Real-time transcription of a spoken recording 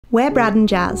We're Brad and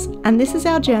Jazz, and this is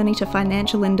our journey to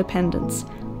financial independence.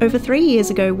 Over 3 years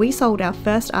ago, we sold our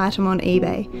first item on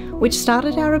eBay, which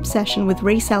started our obsession with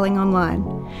reselling online.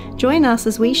 Join us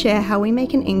as we share how we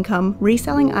make an income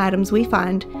reselling items we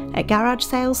find at garage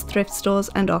sales, thrift stores,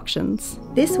 and auctions.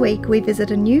 This week, we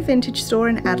visit a new vintage store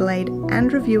in Adelaide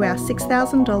and review our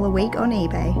 $6,000 week on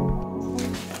eBay.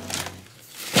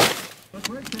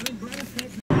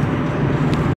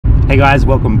 Hey guys,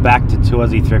 welcome back to Two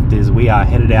Aussie Thrifters. We are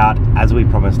headed out, as we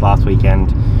promised last weekend,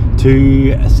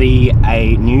 to see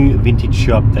a new vintage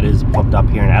shop that has popped up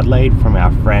here in Adelaide from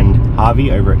our friend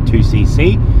Harvey over at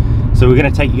 2cc. So we're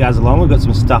going to take you guys along. We've got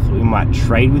some stuff that we might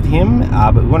trade with him,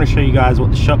 but we want to show you guys what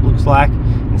the shop looks like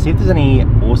and see if there's any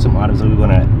awesome items that we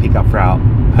want to pick up for our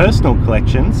personal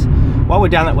collections. While we're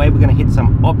down that way, we're going to hit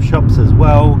some op shops as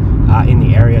well in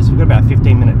the area. So we've got about a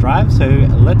 15-minute drive, so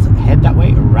let's head that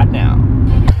way right now.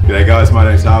 G'day guys, my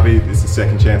name's Harvey. This is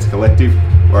Second Chance Collective.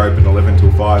 We're open 11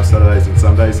 till 5 Saturdays and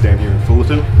Sundays down here in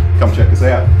Fullerton. Come check us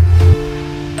out.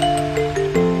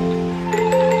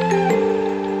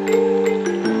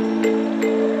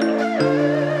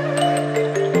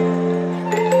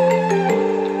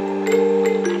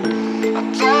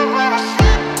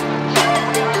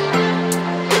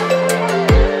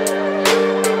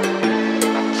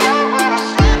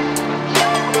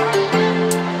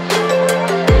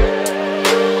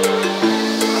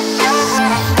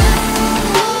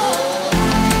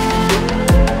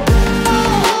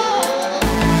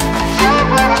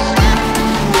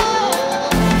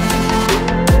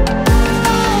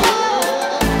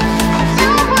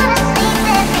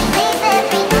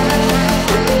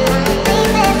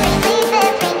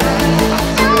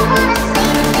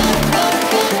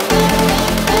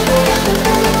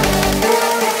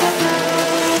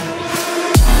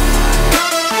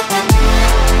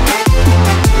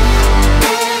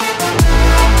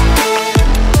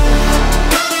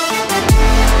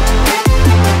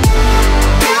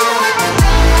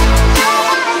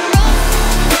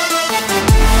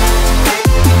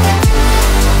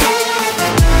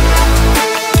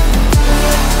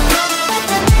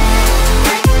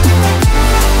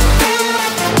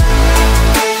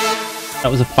 That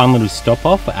was a fun little stop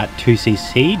off at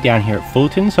 2cc down here at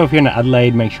Fullerton. So if you're in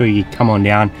Adelaide, make sure you come on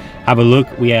down, have a look.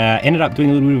 We ended up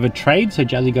doing a little bit of a trade. So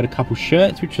Jazzy got a couple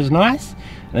shirts, which was nice.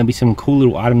 And there'll be some cool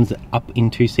little items up in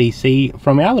 2cc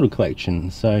from our little collection.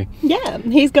 So yeah,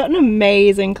 he's got an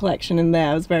amazing collection in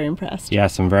there. I was very impressed. Yeah,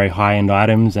 some very high-end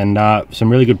items and some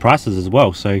really good prices as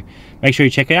well. So make sure you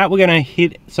check it out. We're going to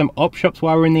hit some op shops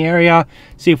while we're in the area,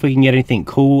 see if we can get anything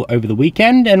cool over the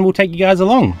weekend, and we'll take you guys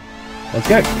along. Let's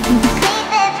go.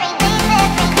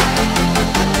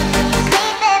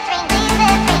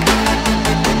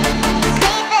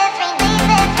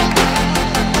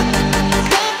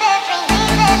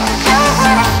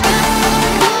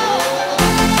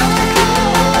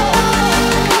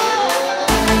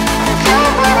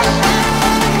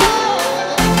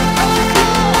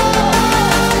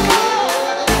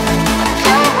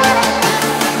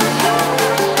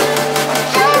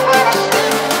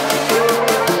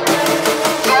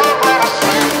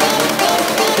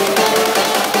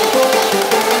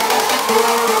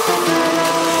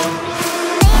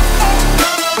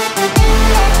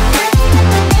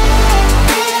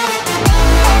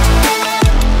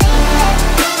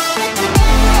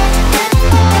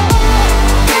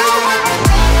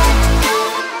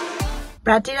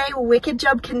 Brad did a wicked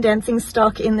job condensing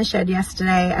stock in the shed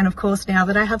yesterday, and of course now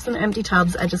that I have some empty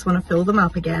tubs I just want to fill them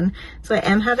up again. So I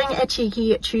am having a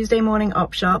cheeky Tuesday morning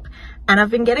op shop, and I've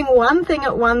been getting one thing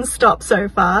at one stop so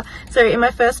far. So in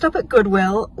my first stop at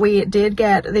Goodwill, we did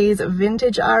get these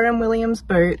vintage R.M. Williams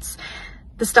boots.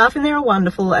 The staff in there are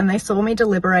wonderful, and they saw me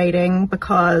deliberating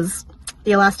because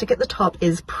the elastic at the top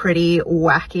is pretty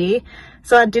wacky.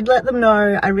 So I did let them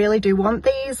know I really do want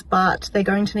these, but they're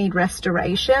going to need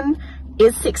restoration.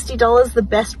 Is $60 the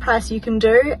best price you can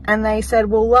do? And they said,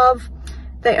 well, love,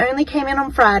 they only came in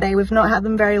on Friday. We've not had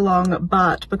them very long,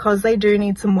 but because they do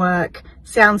need some work,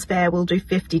 sounds fair, we'll do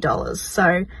 $50.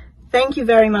 So thank you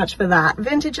very much for that.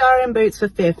 Vintage RM boots for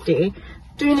 $50.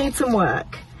 Do need some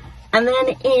work. And then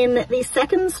in the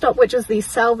second stop, which was the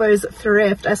Salvo's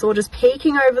Thrift, I saw just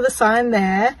peeking over the sign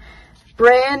there,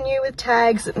 brand new with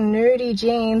tags, nudie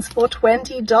jeans for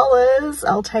 $20.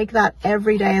 I'll take that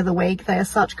every day of the week. They are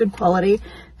such good quality.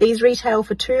 These retail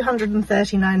for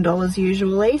 $239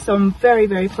 usually, so I'm very,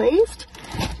 very pleased.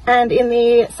 And in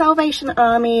the Salvation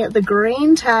Army, the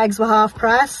green tags were half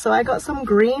price, so I got some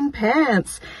green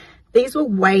pants. These were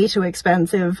way too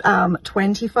expensive,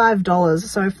 $25.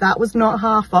 So if that was not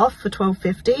half off for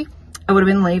 $12.50, I would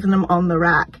have been leaving them on the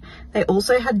rack. They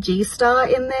also had G-Star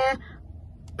in there.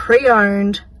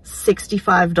 pre-owned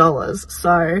 $65.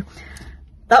 So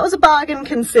that was a bargain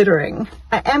considering.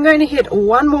 I am going to hit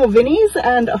one more Vinnies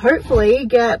and hopefully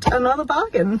get another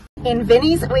bargain. In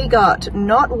Vinnies we got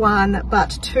not one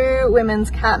but two women's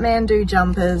Kathmandu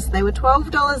jumpers. They were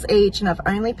 $12 each and I've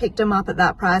only picked them up at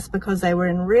that price because they were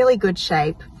in really good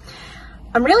shape.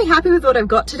 I'm really happy with what I've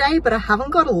got today, but I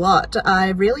haven't got a lot. I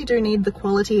really do need the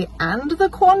quality and the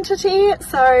quantity,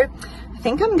 so I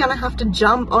think I'm gonna have to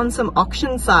jump on some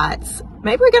auction sites.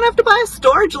 Maybe we're gonna have to buy a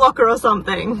storage locker or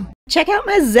something. Check out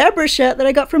my zebra shirt that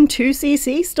I got from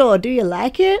 2cc store. Do you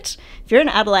like it? If you're in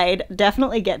Adelaide,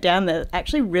 definitely get down there.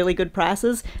 Actually really good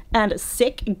prices and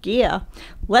sick gear.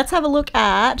 Let's have a look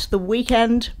at the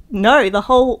the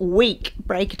whole week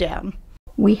breakdown.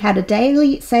 We had a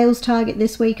daily sales target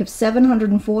this week of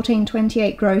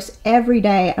 $714.28 gross every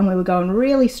day, and we were going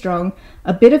really strong.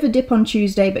 A bit of a dip on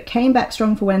Tuesday, but came back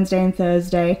strong for Wednesday and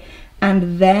Thursday.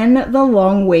 And then the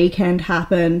long weekend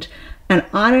happened. And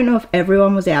I don't know if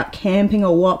everyone was out camping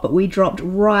or what, but we dropped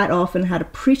right off and had a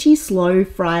pretty slow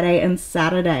Friday and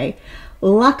Saturday.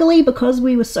 Luckily, because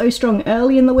we were so strong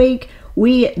early in the week,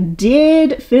 we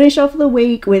did finish off the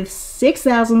week with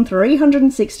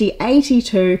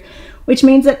 6,360.82, which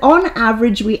means that on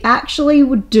average we actually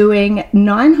were doing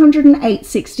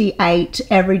 908.68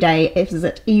 every day as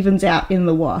it evens out in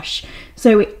the wash.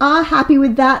 So we are happy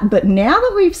with that, but now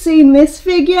that we've seen this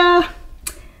figure,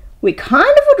 we kind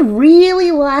of would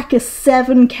really like a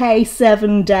 7K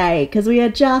 7 day because we are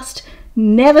just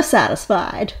never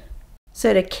satisfied.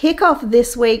 So to kick off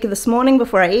this week, this morning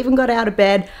before I even got out of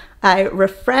bed, I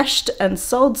refreshed and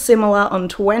sold similar on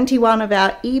 21 of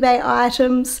our eBay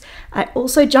items. I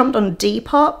also jumped on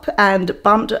Depop and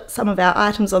bumped some of our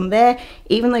items on there,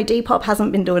 even though Depop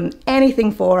hasn't been doing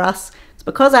anything for us. It's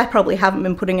because I probably haven't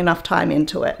been putting enough time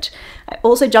into it. I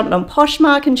also jumped on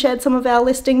Poshmark and shared some of our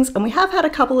listings, and we have had a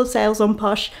couple of sales on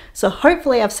Posh, so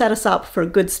hopefully I've set us up for a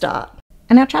good start.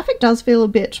 And our traffic does feel a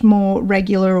bit more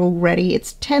regular already.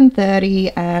 It's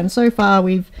 10:30 and so far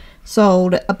we've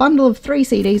sold a bundle of 3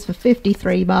 CDs for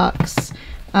 $53.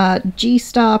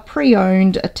 G-Star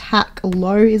pre-owned Attack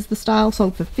Low is the style,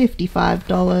 sold for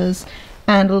 $55.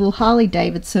 And a little Harley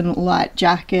Davidson light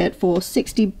jacket for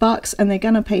 $60, and they're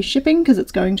gonna pay shipping because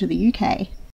it's going to the UK.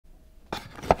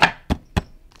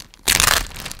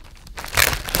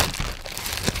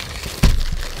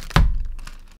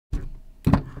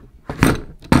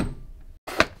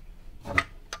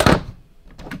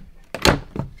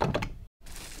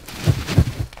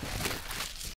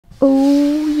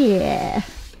 Oh yeah,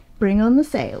 bring on the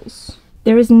sales.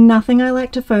 There is nothing I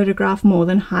like to photograph more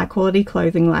than high quality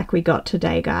clothing like we got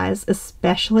today, guys,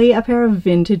 especially a pair of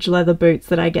vintage leather boots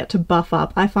that I get to buff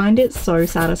up. I find it so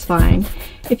satisfying.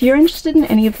 If you're interested in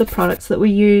any of the products that we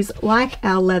use, like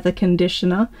our leather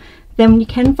conditioner, then you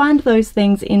can find those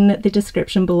things in the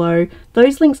description below.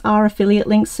 Those links are affiliate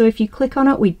links, so if you click on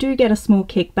it, we do get a small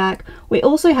kickback. We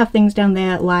also have things down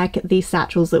there like the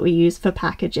satchels that we use for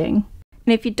packaging.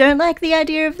 And if you don't like the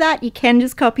idea of that, you can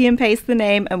just copy and paste the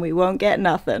name and we won't get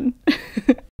nothing.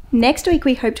 Next week,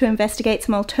 we hope to investigate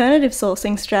some alternative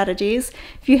sourcing strategies.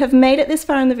 If you have made it this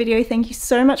far in the video, thank you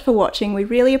so much for watching. We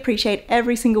really appreciate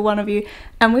every single one of you,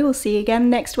 and we will see you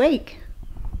again next week.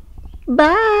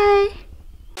 Bye!